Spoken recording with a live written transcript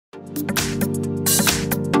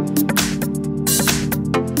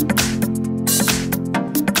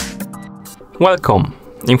Welcome!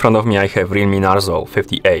 In front of me I have Realme Narzo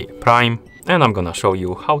 50A Prime, and I'm gonna show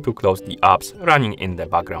you how to close the apps running in the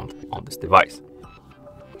background on this device.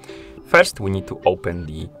 First, we need to open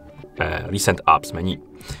the Recent Apps menu.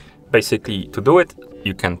 Basically, to do it,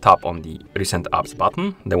 you can tap on the Recent Apps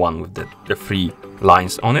button, the one with the three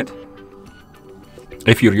lines on it.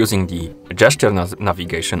 If you're using the gesture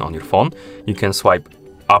navigation on your phone, you can swipe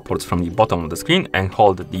upwards from the bottom of the screen and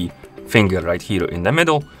hold the finger right here in the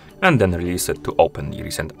middle, and then release it to open the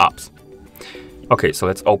Recent Apps. Okay, so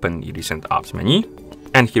let's open the Recent Apps menu.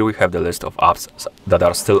 And here we have the list of apps that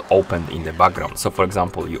are still opened in the background. So for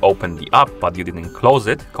example, you open the app, but you didn't close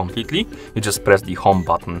it completely. You just press the home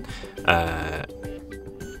button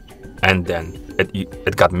and then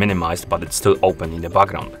it got minimized, but it's still open in the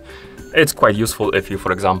background. It's quite useful if you,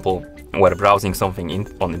 for example, were browsing something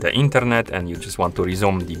on the internet and you just want to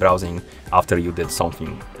resume the browsing after you did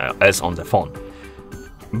something else on the phone.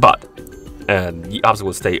 But the apps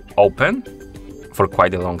will stay open for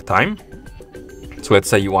quite a long time. So let's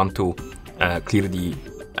say you want to clear the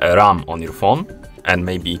RAM on your phone and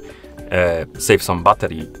maybe save some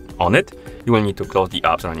battery on it, you will need to close the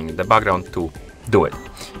apps running in the background to do it.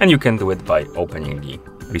 And you can do it by opening the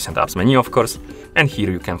Recent Apps menu, of course. And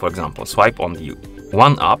here you can, for example, swipe on the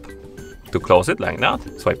one app to close it like that,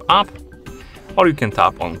 swipe up, or you can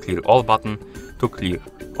tap on Clear All button to clear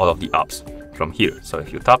all of the apps from here. So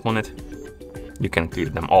if you tap on it, you can clear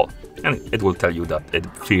them all, and it will tell you that it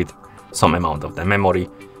cleared some amount of the memory,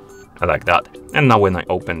 like that. And now when I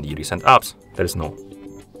open the Recent Apps, there is no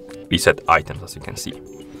reset items, as you can see.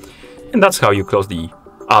 And that's how you close the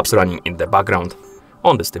apps running in the background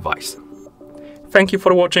on this device. Thank you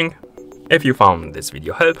for watching. If you found this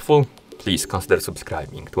video helpful, please consider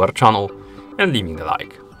subscribing to our channel and leaving a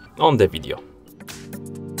like on the video.